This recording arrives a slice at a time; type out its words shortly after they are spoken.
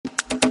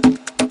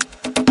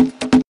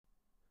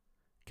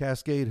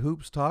Cascade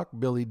Hoops Talk,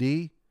 Billy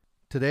D.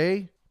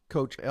 Today,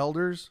 Coach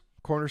Elders,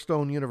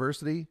 Cornerstone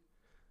University.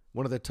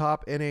 One of the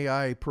top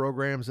NAI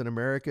programs in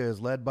America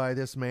is led by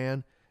this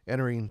man,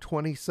 entering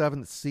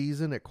 27th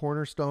season at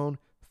Cornerstone,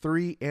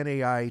 3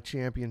 NAI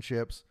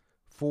championships,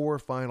 4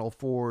 Final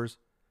Fours,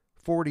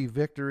 40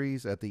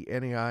 victories at the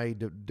NAI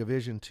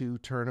Division II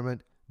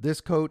tournament.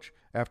 This coach,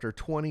 after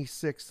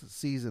 26th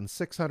season,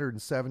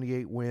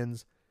 678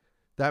 wins.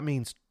 That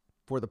means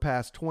for the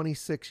past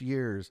 26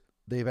 years,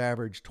 they've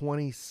averaged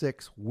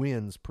 26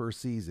 wins per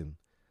season.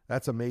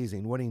 That's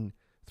amazing. Winning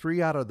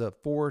 3 out of the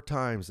 4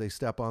 times they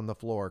step on the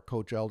floor,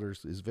 Coach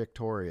Elders is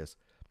victorious.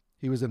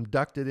 He was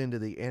inducted into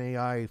the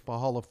NAI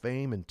Hall of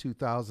Fame in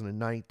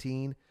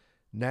 2019,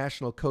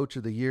 National Coach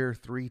of the Year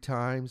 3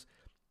 times,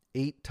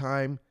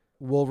 8-time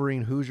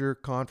Wolverine Hoosier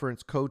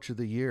Conference Coach of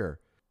the Year.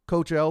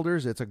 Coach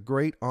Elders, it's a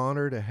great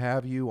honor to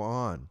have you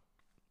on.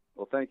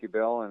 Well, thank you,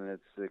 Bill, and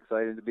it's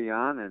exciting to be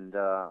on, and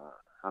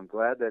I'm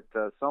glad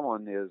that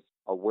someone is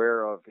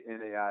aware of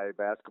NAI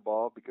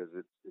basketball because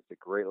it's a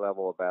great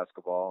level of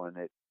basketball, and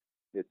it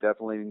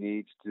definitely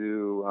needs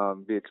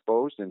to be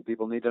exposed, and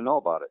people need to know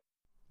about it.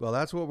 Well,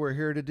 that's what we're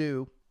here to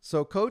do.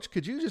 So, Coach,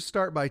 could you just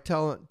start by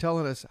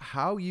telling us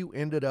how you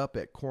ended up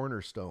at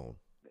Cornerstone?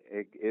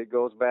 It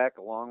goes back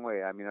a long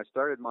way. I mean, I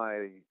started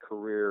my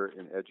career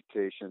in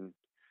education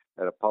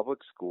at a public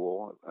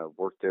school. I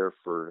worked there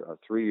for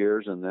 3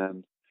 years, and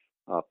then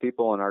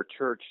people in our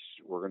church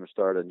were going to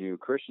start a new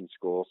Christian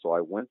school, so I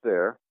went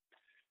there,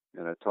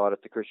 and I taught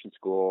at the Christian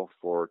school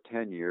for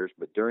 10 years.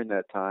 But during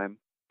that time,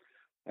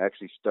 I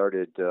actually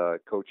started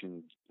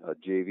coaching a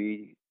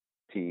JV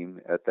team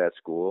at that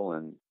school,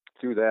 and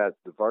through that,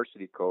 the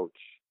varsity coach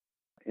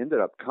ended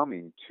up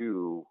coming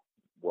to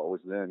what was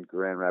then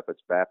Grand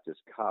Rapids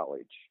Baptist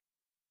College.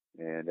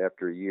 And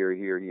after a year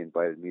here, he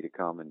invited me to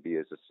come and be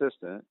his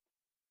assistant.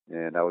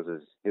 And I was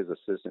his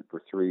assistant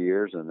for 3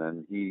 years, and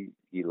then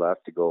he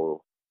left to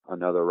go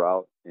another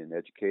route in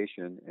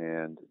education,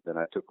 and then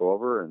I took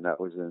over, and that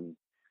was in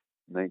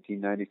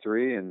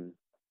 1993, and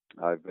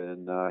I've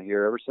been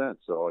here ever since.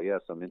 So,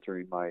 yes, I'm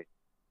entering my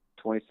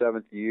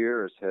 27th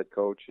year as head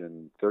coach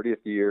and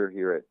 30th year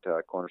here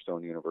at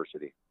Cornerstone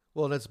University.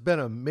 Well, it's been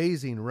an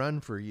amazing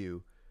run for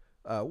you.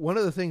 One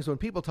of the things when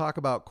people talk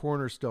about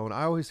Cornerstone,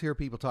 I always hear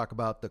people talk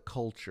about the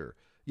culture.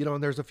 You know,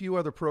 and there's a few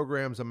other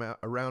programs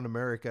around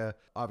America.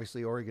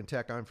 Obviously, Oregon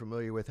Tech, I'm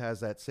familiar with, has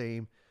that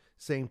same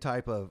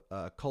type of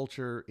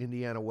culture.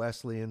 Indiana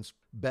Wesleyan's,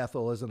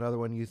 Bethel is another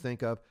one you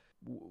think of.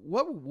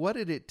 What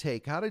did it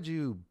take? How did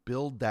you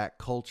build that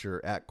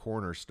culture at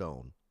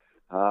Cornerstone?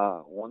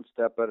 One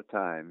step at a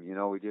time. You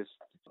know,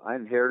 I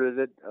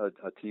inherited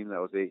a team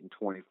that was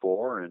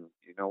 8-24, and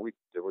you know,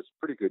 there was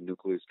pretty good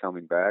nucleus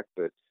coming back.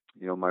 But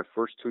you know, my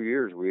first 2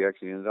 years, we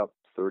actually ended up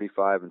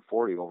 35-40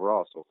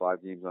 overall, so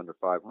 5 games under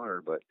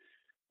 500. But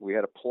we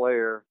had a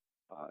player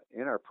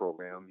in our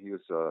program. He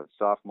was a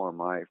sophomore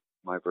my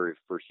very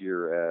first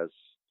year as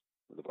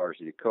the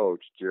varsity coach,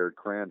 Jared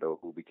Crandall,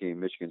 who became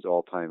Michigan's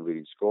all-time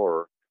leading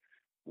scorer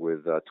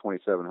with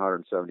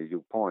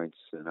 2,772 points,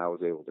 and I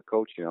was able to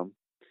coach him.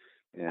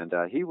 And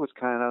he was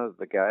kind of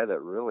the guy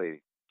that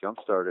really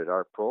jump-started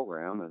our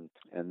program.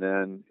 And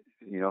then,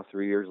 you know,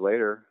 3 years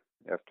later,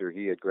 after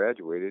he had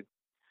graduated,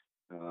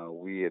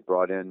 we had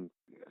brought in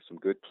some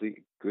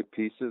good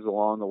pieces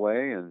along the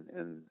way,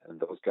 and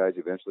those guys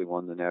eventually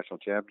won the national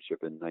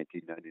championship in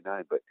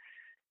 1999. But,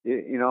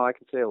 you know, I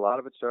can say a lot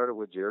of it started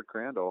with Jared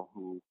Crandall,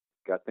 who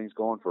got things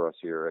going for us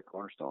here at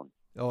Cornerstone.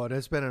 Oh, it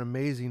has been an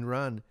amazing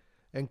run.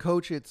 And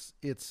Coach, it's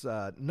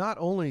not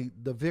only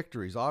the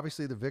victories.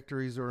 Obviously, the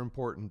victories are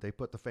important. They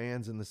put the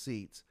fans in the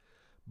seats.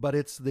 But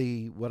it's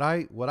what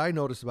I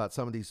notice about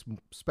some of these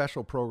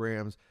special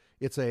programs.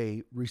 It's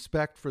a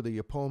respect for the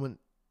opponent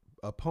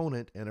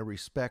and a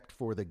respect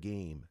for the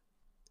game.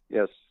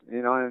 Yes,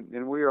 you know,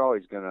 and we're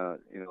always gonna,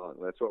 you know,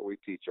 that's what we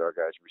teach our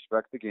guys: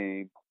 respect the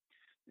game,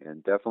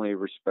 and definitely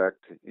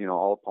respect, you know,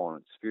 all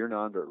opponents. Fear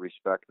none, but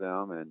respect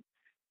them.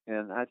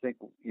 And I think,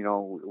 you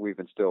know, we've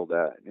instilled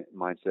that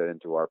mindset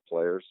into our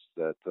players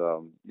that,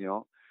 you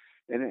know,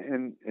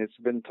 and it's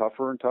been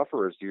tougher and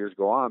tougher as years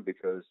go on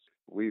because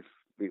we've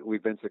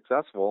been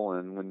successful.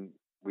 And when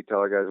we tell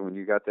our guys, when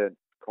you got that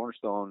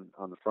Cornerstone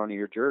on the front of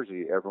your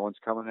jersey, everyone's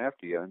coming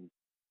after you. And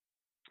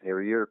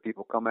every year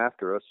people come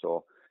after us.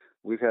 So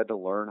we've had to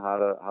learn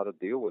how to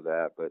deal with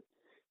that. But,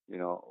 you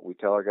know, we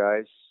tell our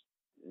guys,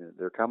 you know,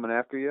 they're coming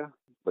after you,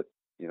 but,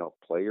 you know,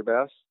 play your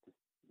best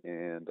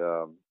and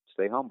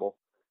stay humble.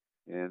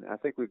 And I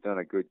think we've done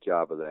a good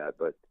job of that.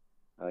 But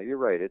you're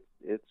right.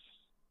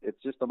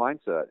 It's just a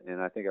mindset.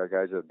 And I think our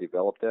guys have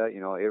developed that. You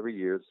know, every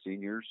year the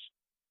seniors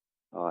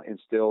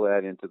instill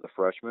that into the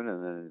freshmen,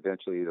 and then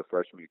eventually the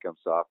freshmen become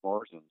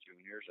sophomores and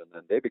juniors, and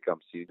then they become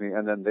seniors,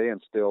 and then they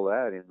instill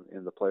that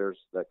in the players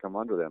that come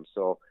under them.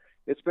 So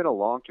it's been a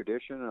long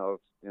tradition of,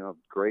 you know,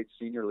 great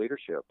senior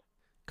leadership.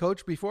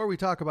 Coach, before we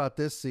talk about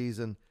this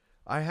season,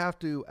 I have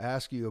to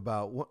ask you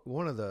about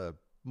one of the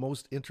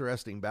most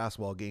interesting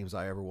basketball games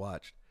I ever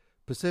watched.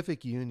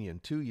 Pacific Union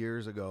 2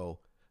 years ago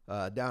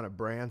down at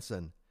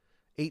Branson.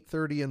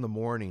 8:30 in the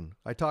morning.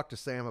 I talked to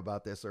Sam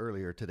about this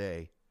earlier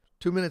today.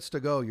 2 minutes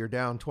to go, you're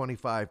down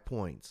 25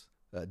 points.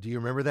 Do you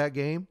remember that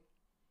game?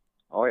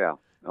 Oh yeah.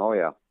 Oh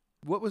yeah.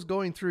 What was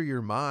going through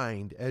your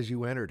mind as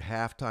you entered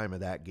halftime of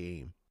that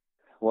game?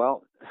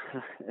 Well,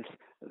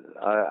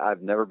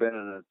 I've never been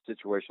in a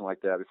situation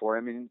like that before.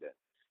 I mean,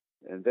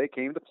 and they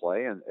came to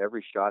play, and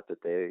every shot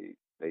that they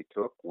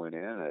took went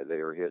in. They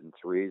were hitting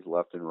threes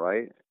left and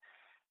right.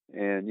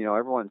 And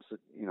everyone's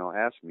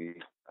asked me.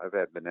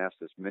 Been asked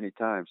this many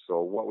times.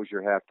 So, what was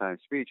your halftime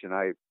speech? And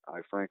I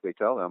frankly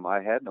tell them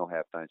I had no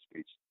halftime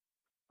speech.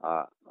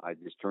 I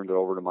just turned it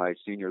over to my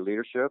senior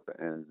leadership,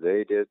 and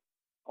they did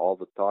all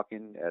the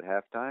talking at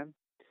halftime,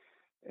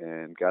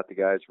 and got the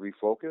guys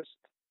refocused.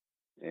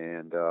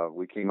 And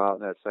we came out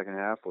in that second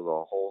half with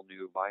a whole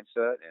new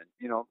mindset.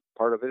 And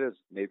part of it is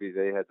maybe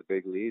they had the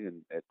big lead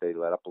and they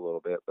let up a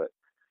little bit, but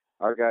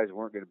our guys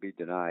weren't going to be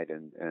denied.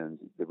 And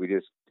we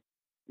just,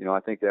 I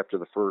think after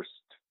the first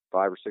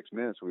 5 or 6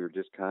 minutes, we were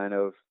just kind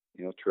of,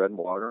 treading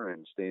water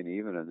and staying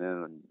even. And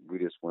then we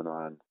just went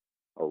on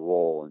a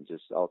roll and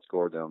just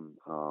outscored them.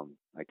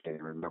 I can't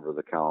even remember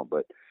the count,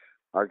 but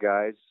our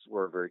guys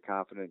were a very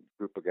confident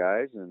group of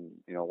guys. And,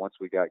 once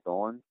we got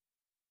going,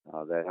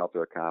 that helped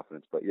our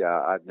confidence. But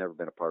yeah, I've never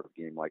been a part of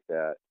a game like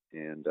that.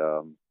 And,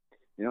 a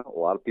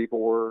lot of people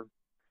were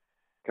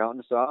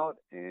counting us out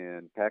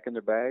and packing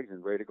their bags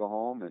and ready to go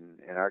home. And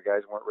our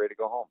guys weren't ready to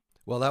go home.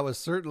 Well, that was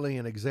certainly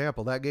an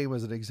example. That game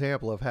was an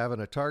example of having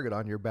a target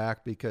on your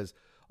back, because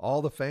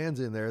all the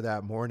fans in there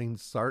that morning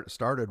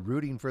started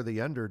rooting for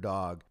the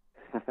underdog.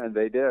 And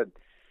they did.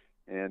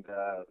 And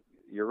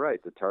you're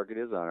right. The target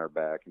is on our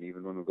back. And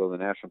even when we go to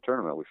the national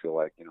tournament, we feel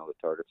like, the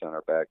target's on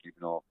our back, even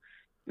though,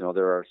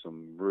 there are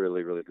some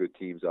really, really good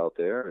teams out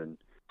there. And,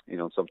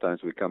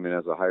 sometimes we come in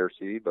as a higher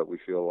seed, but we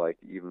feel like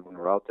even when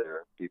we're out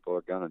there, people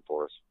are gunning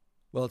for us.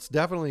 Well, it's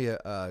definitely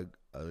a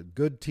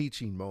good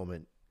teaching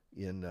moment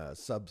in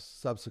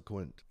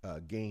subsequent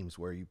games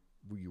where you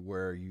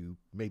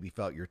maybe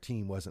felt your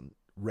team wasn't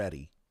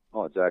ready.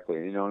 Oh, exactly.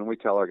 And we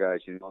tell our guys,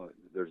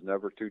 there's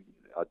never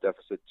a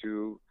deficit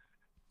too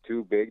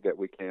big that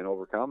we can't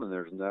overcome, and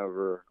there's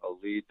never a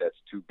lead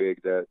that's too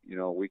big that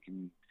we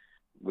can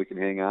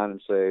hang on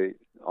and say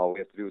all we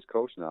have to do is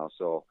coach now.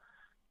 So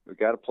we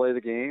got to play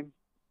the game,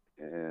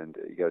 and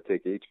you got to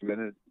take each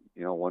minute,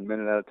 1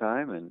 minute at a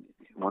time and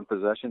one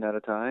possession at a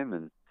time,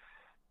 and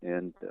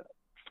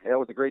that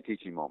was a great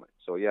teaching moment.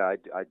 So yeah,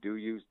 I do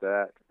use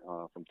that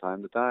from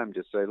time to time.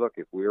 Just say, look,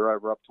 if we're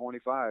ever up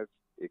 25,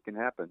 it can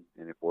happen,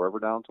 and if we're ever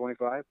down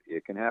 25,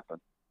 it can happen.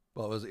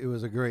 Well, it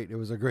was a great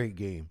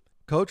game,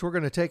 Coach. We're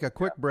going to take a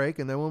quick break,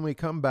 and then when we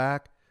come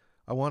back,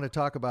 I want to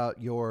talk about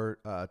your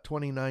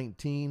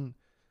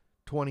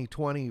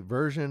 2019-2020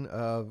 version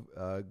of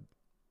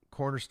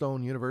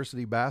Cornerstone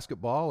University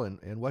basketball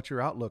and what's your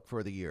outlook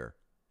for the year.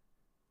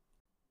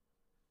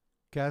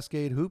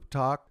 Cascade Hoop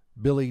Talk,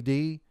 Billy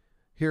D,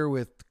 here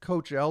with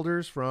Coach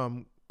Elders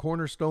from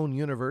Cornerstone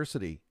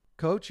University.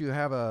 Coach, you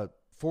have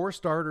 4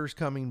 starters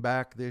coming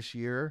back this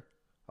year.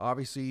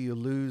 Obviously, you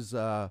lose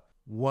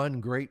one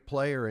great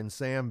player in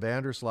Sam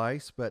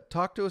Vanderslice, but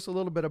talk to us a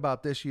little bit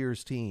about this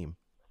year's team.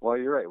 Well,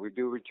 you're right. We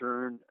do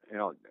return,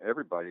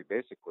 everybody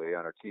basically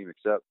on our team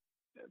except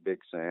Big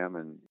Sam,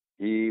 and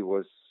he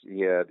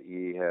had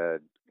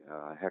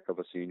a heck of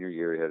a senior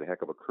year. He had a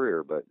heck of a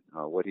career, but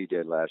what he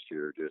did last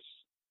year just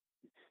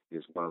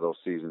is one of those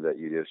seasons that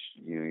you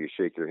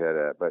shake your head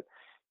at. But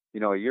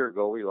a year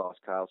ago we lost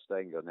Kyle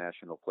Stagna,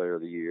 National Player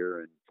of the Year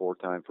and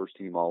 4-time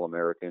first-team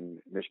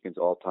All-American, Michigan's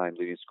all-time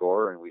leading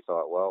scorer, and we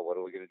thought, well, what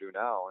are we going to do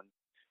now?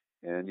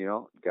 And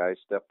guys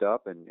stepped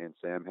up, and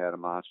Sam had a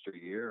monster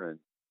year,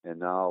 and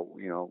now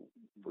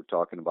we're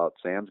talking about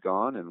Sam's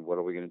gone, and what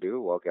are we going to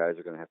do? Well, guys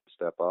are going to have to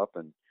step up,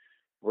 and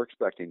we're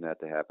expecting that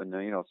to happen.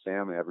 Now,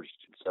 Sam averaged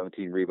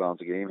 17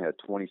 rebounds a game, had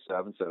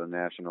 27, set a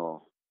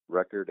national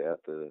record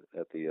at the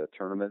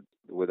tournament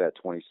with that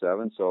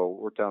 27. So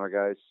we're telling our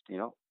guys,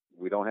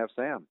 we don't have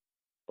Sam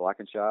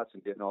blocking shots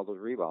and getting all those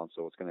rebounds,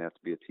 so it's going to have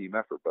to be a team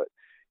effort. But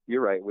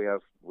you're right, we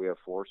have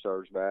 4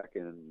 starters back,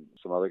 and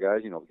some other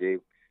guys. Gabe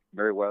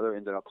Merriweather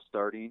ended up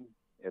starting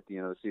at the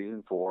end of the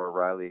season for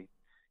Riley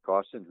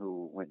Costin,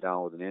 who went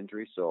down with an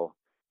injury. So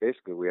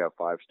basically, we have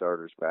 5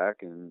 starters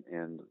back, and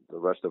the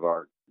rest of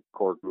our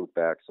core group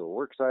back. So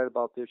we're excited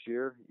about this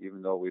year,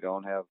 even though we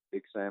don't have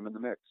Big Sam in the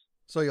mix.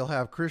 So you'll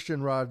have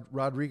Christian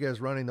Rodriguez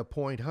running the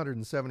point,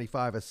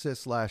 175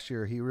 assists last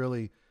year. He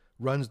really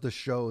runs the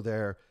show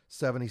there,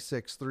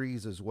 76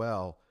 threes as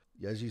well.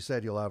 As you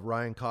said, you'll have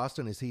Ryan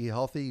Costin. Is he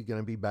healthy? Going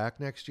to be back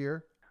next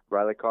year?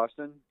 Riley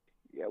Costin?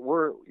 Yeah,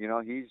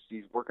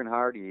 he's working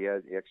hard. He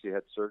actually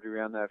had surgery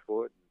on that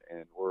foot,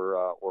 and we're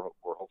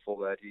hopeful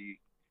that he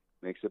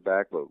makes it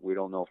back, but we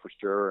don't know for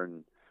sure.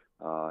 And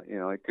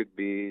it could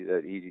be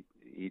that he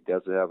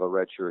does have a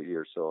redshirt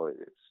year, so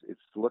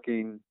it's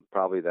looking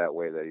probably that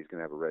way, that he's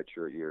going to have a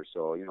redshirt year.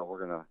 So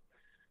we're going to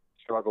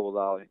struggle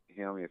without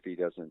him if he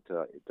doesn't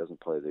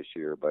play this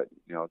year. But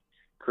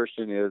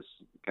Christian is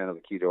kind of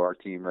the key to our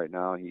team right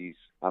now. He's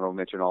honorable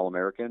mention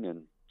All-American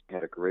and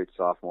had a great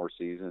sophomore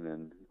season,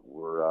 and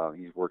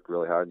he's worked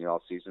really hard in the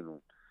off season.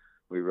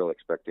 We really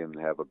expect him to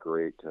have a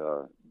great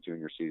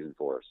junior season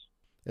for us.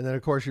 And then,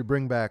 of course, you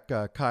bring back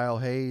Kyle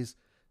Hayes,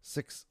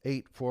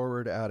 6'8"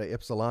 forward out of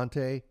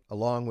Ypsilanti,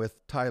 along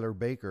with Tyler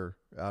Baker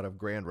out of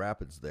Grand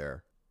Rapids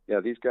there. Yeah,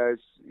 these guys,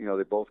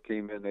 they both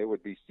came in. They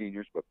would be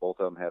seniors, but both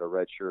of them had a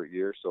redshirt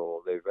year,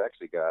 so they've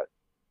actually got,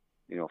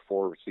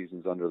 4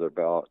 seasons under their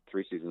belt,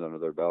 3 seasons under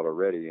their belt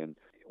already, and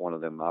one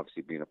of them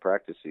obviously being a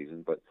practice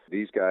season. But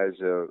these guys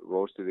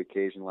rose to the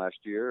occasion last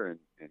year, and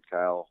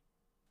Kyle,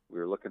 we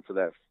were looking for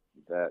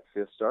that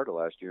fifth starter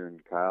last year,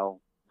 and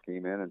Kyle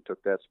came in and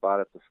took that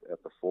spot at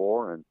the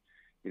 4. And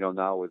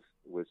now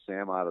with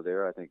Sam out of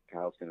there, I think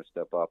Kyle's going to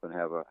step up and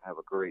have a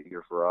great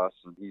year for us.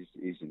 And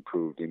he's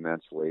improved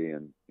immensely.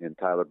 And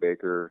Tyler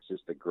Baker is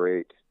just a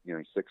great, he's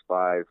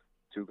 6'5",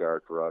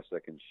 2-guard for us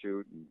that can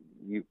shoot. And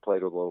he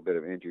played with a little bit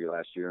of injury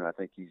last year, and I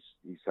think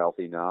he's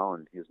healthy now,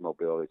 and his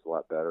mobility is a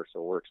lot better.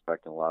 So we're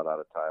expecting a lot out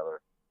of Tyler.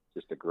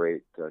 Just a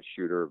great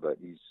shooter, but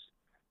he's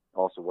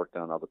also worked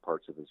on other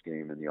parts of his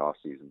game in the off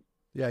season.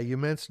 Yeah, you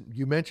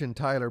mentioned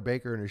Tyler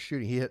Baker and his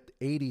shooting. He hit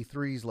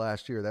 83s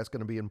last year. That's going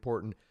to be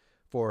important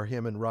for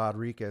him and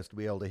Rodriguez to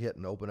be able to hit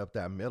and open up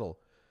that middle.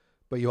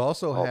 But you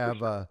also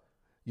have,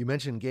 you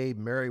mentioned Gabe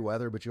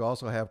Merriweather, but you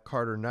also have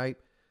Carter Knight.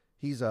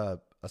 He's a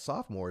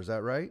sophomore, is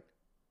that right?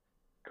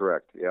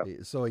 Correct, yeah.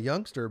 So a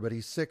youngster, but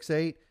he's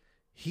 6'8".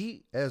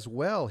 He as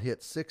well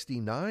hit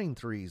 69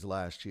 threes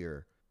last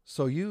year.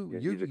 So he's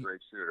a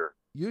great shooter.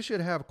 You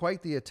should have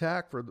quite the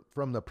attack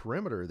from the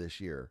perimeter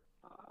this year.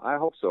 I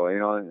hope so,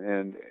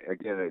 and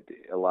again,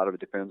 a lot of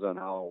it depends on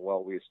how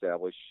well we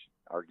establish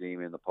our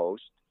game in the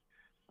post,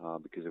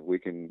 because if we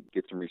can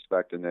get some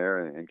respect in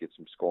there and get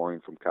some scoring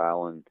from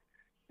Kyle and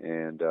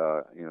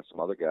some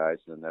other guys,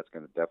 then that's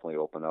going to definitely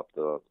open up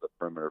the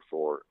perimeter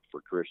for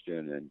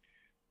Christian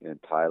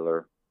and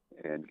Tyler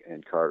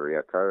and Carter.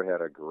 Yeah, Carter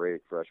had a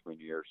great freshman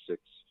year,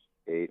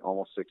 6'8",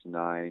 almost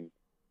 6'9",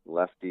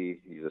 lefty.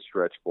 He's a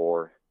stretch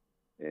 4,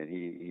 and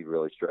he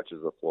really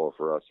stretches the floor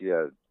for us. He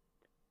had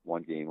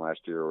one game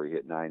last year where he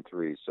hit 9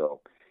 threes,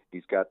 so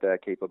he's got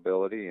that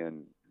capability,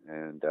 and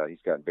he's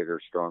gotten bigger,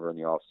 stronger in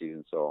the off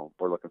season. So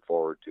we're looking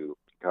forward to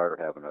Carter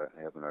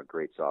having a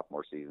great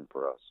sophomore season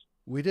for us.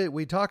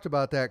 We talked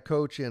about that,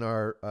 Coach, in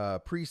our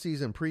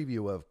preseason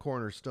preview of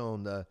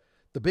Cornerstone.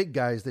 The big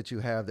guys that you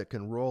have that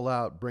can roll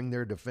out, bring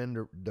their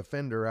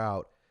defender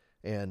out,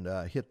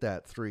 and hit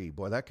that 3.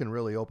 Boy, that can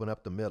really open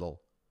up the middle.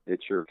 It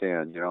sure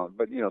can,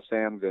 But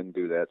Sam didn't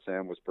do that.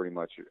 Sam was pretty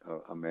much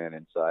a man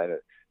inside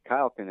it.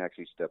 Kyle can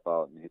actually step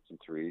out and hit some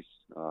threes.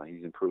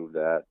 He's improved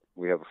that.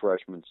 We have a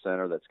freshman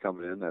center that's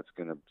coming in that's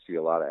going to see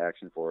a lot of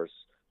action for us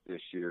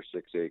this year,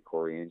 6'8",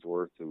 Corey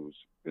Ainsworth, who's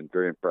been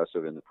very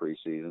impressive in the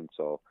preseason.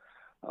 So,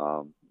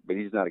 but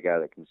he's not a guy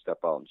that can step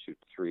out and shoot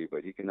the 3,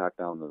 but he can knock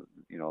down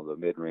the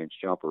mid-range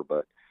jumper.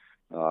 But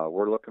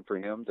we're looking for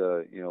him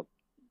to,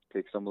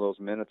 take some of those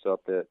minutes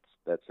up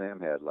that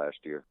Sam had last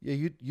year.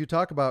 Yeah, you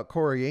talk about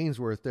Corey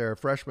Ainsworth there, a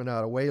freshman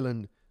out of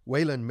Wayland,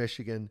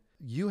 Michigan.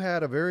 You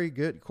had a very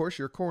good, of course,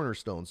 you're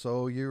Cornerstone,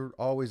 so you're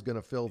always going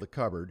to fill the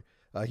cupboard.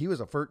 He was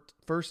a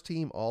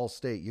first-team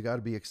All-State. You got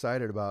to be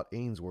excited about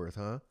Ainsworth,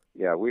 huh?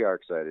 Yeah, we are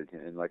excited.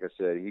 And like I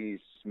said,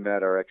 he's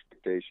met our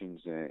expectations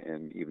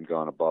and even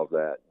gone above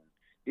that.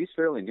 He's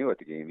fairly new at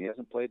the game. He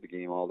hasn't played the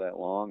game all that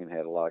long and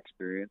had a lot of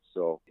experience.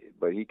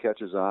 But he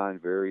catches on.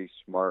 Very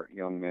smart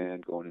young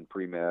man going in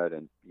pre-med,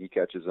 and he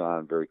catches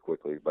on very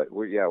quickly. But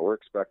we're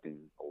expecting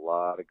a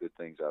lot of good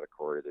things out of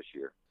Corey this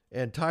year.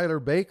 And Tyler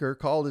Baker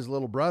called his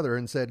little brother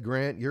and said,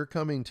 "Grant, you're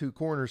coming to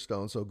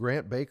Cornerstone." So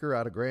Grant Baker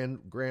out of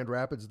Grand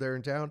Rapids there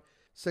in town,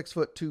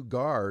 6'2"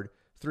 guard,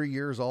 3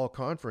 years all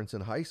conference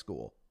in high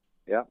school.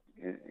 Yeah,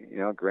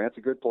 Grant's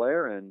a good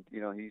player, and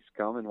he's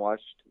come and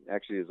watched.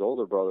 Actually, his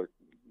older brother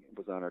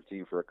was on our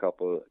team for a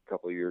couple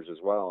of years as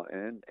well,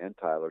 and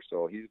Tyler.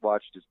 So he's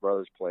watched his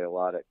brothers play a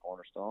lot at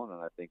Cornerstone,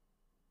 and I think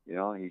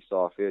he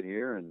saw fit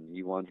here, and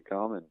he wanted to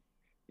come. And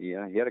he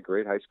had a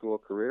great high school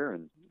career,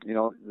 and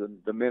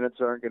the minutes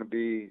aren't going to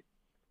be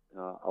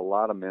a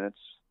lot of minutes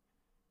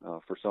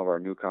for some of our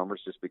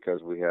newcomers, just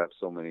because we have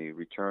so many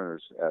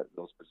returners at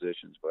those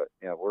positions. But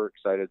yeah, we're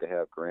excited to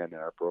have Grant in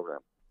our program.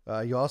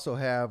 You also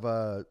have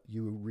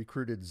you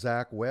recruited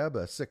Zach Webb,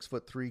 a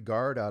 6'3"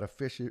 guard out of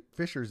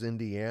Fishers,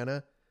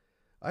 Indiana.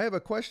 I have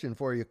a question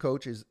for you,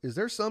 Coach. Is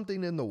there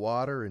something in the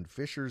water in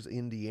Fishers,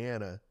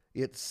 Indiana?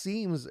 It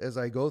seems, as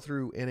I go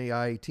through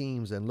NAIA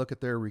teams and look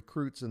at their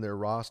recruits and their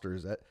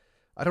rosters, that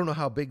I don't know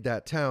how big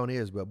that town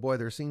is, but boy,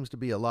 there seems to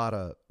be a lot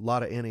of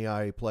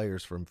NAIA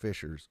players from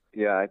Fishers.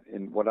 Yeah,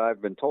 and what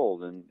I've been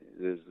told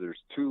is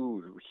there's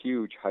 2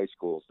 huge high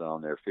schools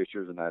down there,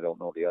 Fishers, and I don't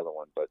know the other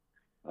one, but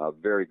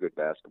very good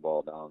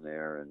basketball down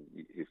there. And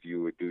if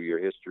you would do your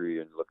history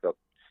and look up,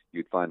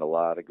 you'd find a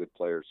lot of good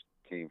players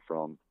came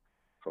from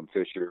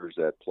Fishers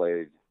that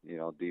played,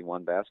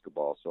 D1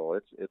 basketball. So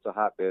it's a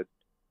hotbed.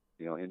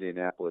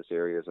 Indianapolis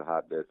area is a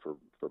hotbed for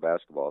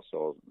basketball.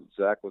 So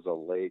Zach was a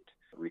late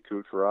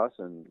recruit for us,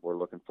 and we're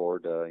looking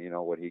forward to,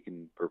 what he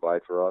can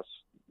provide for us,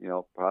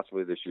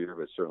 possibly this year,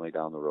 but certainly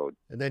down the road.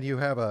 And then you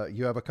have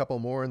a couple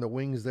more in the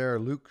wings there.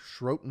 Luke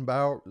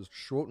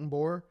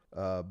Schrotenboer,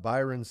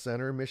 Byron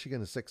Center,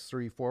 Michigan, a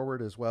 6'3"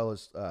 forward, as well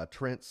as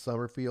Trent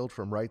Summerfield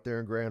from right there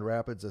in Grand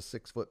Rapids, a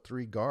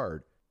 6'3"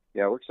 guard.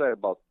 Yeah, we're excited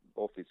about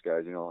both these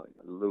guys.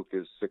 Luke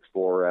is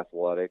 6'4",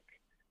 athletic,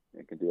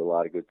 and can do a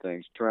lot of good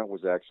things. Trent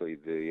was actually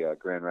the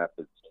Grand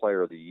Rapids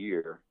Player of the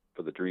Year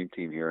for the Dream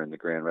Team here in the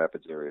Grand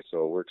Rapids area.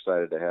 So we're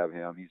excited to have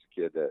him. He's a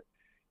kid that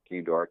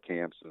came to our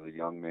camps as a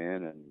young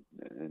man,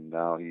 and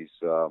now he's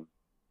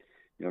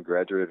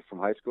graduated from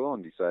high school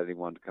and decided he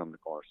wanted to come to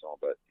Cornerstone.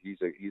 But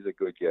he's a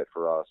good get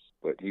for us.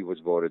 But he was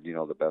voted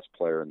the best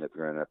player in the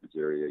Grand Rapids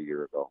area a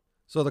year ago.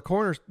 So the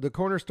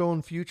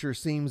Cornerstone future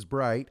seems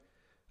bright.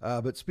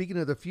 But speaking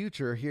of the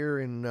future, here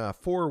in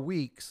 4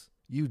 weeks,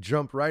 you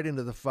jumped right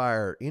into the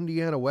fire.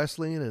 Indiana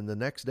Wesleyan, and the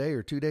next day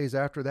or 2 days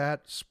after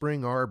that,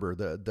 Spring Arbor,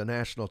 the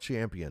national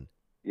champion.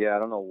 Yeah, I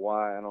don't know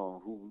why. I don't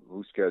know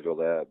who scheduled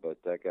that,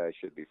 but that guy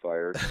should be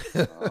fired.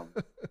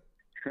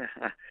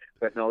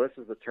 But no, this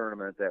is a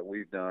tournament that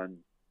we've done.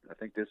 I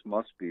think this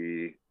must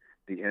be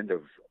the end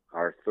of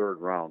our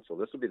 3rd round. So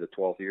this will be the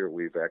 12th year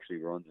we've actually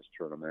run this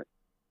tournament.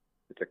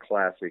 It's a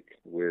classic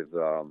with,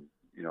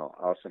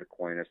 Austin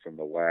Aquinas from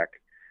the WAC,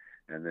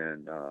 and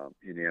then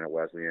Indiana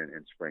Wesleyan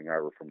and Spring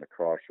Arbor from the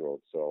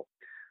Crossroads. So,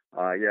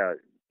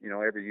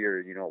 every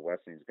year,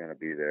 Wesleyan's going to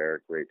be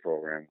there. Great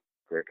program.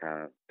 Greg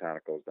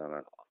Tonico's done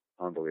an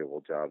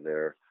unbelievable job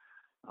there.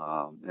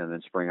 And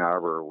then Spring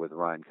Arbor with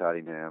Ryan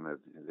Cottingham,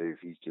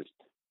 he's just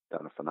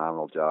done a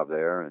phenomenal job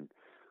there, and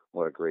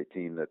what a great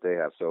team that they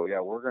have. So,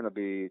 yeah, we're going to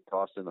be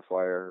tossed in the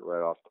fire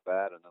right off the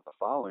bat, and then the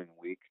following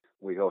week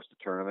we host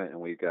a tournament, and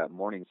we've got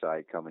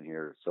Morningside coming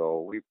here.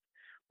 So we're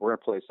going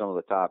to play some of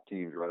the top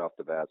teams right off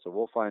the bat. So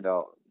we'll find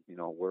out,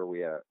 where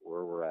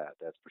we're at,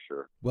 that's for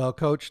sure. Well,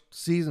 Coach,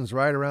 season's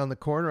right around the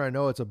corner. I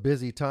know it's a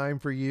busy time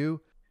for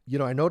you.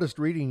 I noticed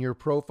reading your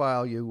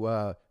profile,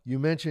 you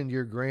mentioned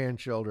your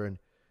grandchildren.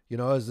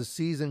 As the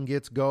season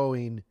gets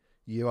going,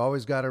 you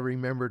always got to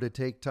remember to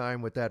take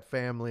time with that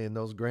family and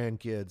those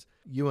grandkids.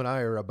 You and I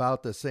are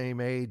about the same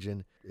age,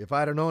 and if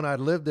I'd have known I'd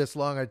lived this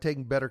long, I'd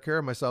taken better care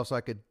of myself so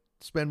I could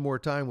spend more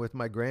time with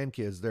my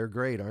grandkids. They're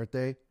great, aren't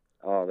they?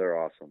 Oh, they're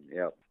awesome.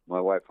 Yep. My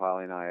wife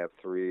Holly and I have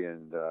 3,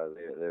 and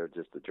they're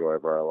just the joy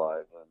of our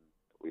lives. And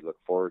we look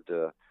forward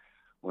to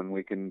when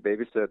we can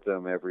babysit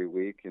them every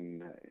week.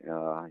 And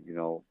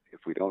if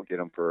we don't get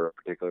them for a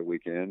particular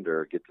weekend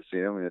or get to see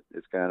them,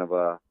 it's kind of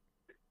a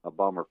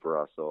bummer for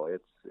us. So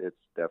it's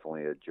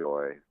definitely a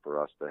joy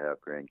for us to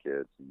have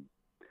grandkids. And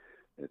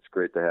it's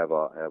great to have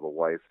a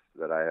wife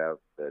that I have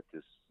that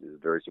just is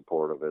very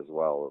supportive as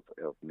well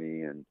of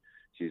me, and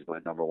she's my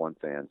number 1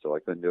 fan, so I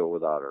couldn't do it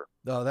without her.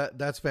 No,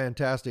 that's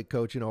fantastic,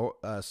 Coach.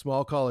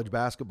 Small college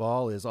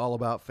basketball is all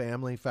about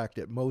family. In fact,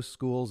 at most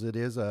schools, it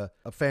is a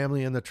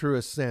family in the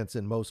truest sense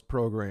in most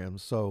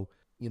programs. So,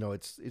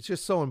 it's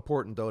just so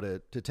important, though,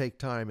 to take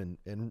time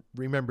and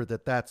remember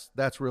that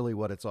that's really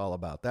what it's all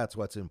about. That's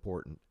what's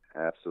important.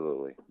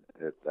 Absolutely.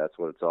 That's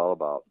what it's all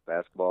about.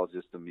 Basketball is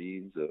just a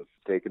means of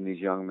taking these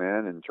young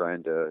men and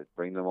trying to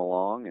bring them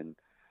along, and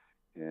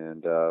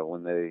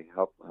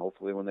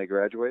hopefully when they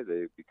graduate,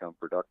 they become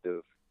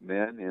productive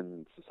men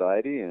in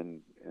society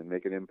and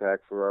make an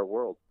impact for our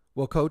world.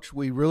 Well, Coach,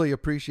 we really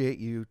appreciate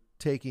you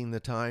taking the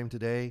time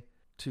today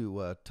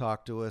to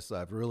talk to us.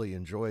 I've really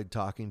enjoyed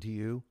talking to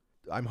you.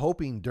 I'm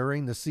hoping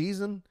during the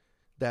season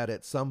that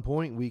at some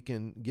point we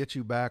can get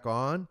you back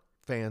on.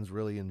 Fans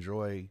really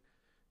enjoy,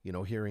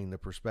 hearing the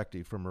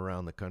perspective from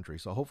around the country.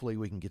 So hopefully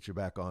we can get you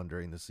back on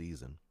during the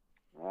season.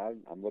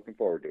 I'm looking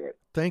forward to it.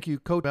 Thank you,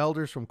 Coach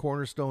Elders from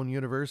Cornerstone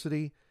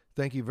University.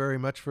 Thank you very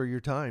much for your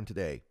time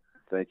today.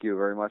 Thank you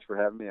very much for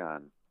having me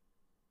on.